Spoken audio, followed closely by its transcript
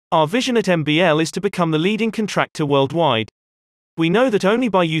Our vision at MBL is to become the leading contractor worldwide. We know that only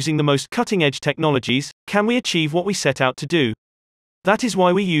by using the most cutting-edge technologies can we achieve what we set out to do. That is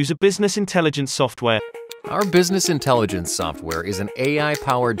why we use a business intelligence software. Our business intelligence software is an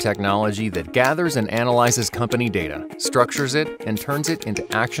AI-powered technology that gathers and analyzes company data, structures it, and turns it into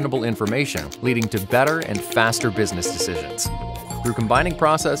actionable information, leading to better and faster business decisions. Through combining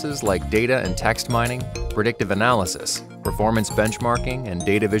processes like data and text mining, predictive analysis, performance benchmarking, and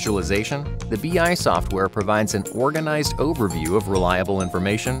data visualization, the BI software provides an organized overview of reliable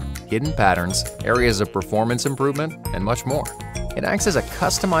information, hidden patterns, areas of performance improvement, and much more. It acts as a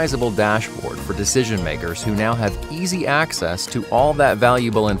customizable dashboard for decision makers who now have easy access to all that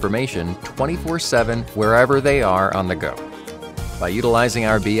valuable information 24/7 wherever they are on the go. By utilizing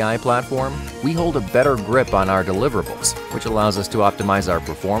our BI platform, we hold a better grip on our deliverables, which allows us to optimize our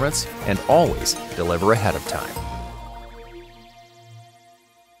performance and always deliver ahead of time.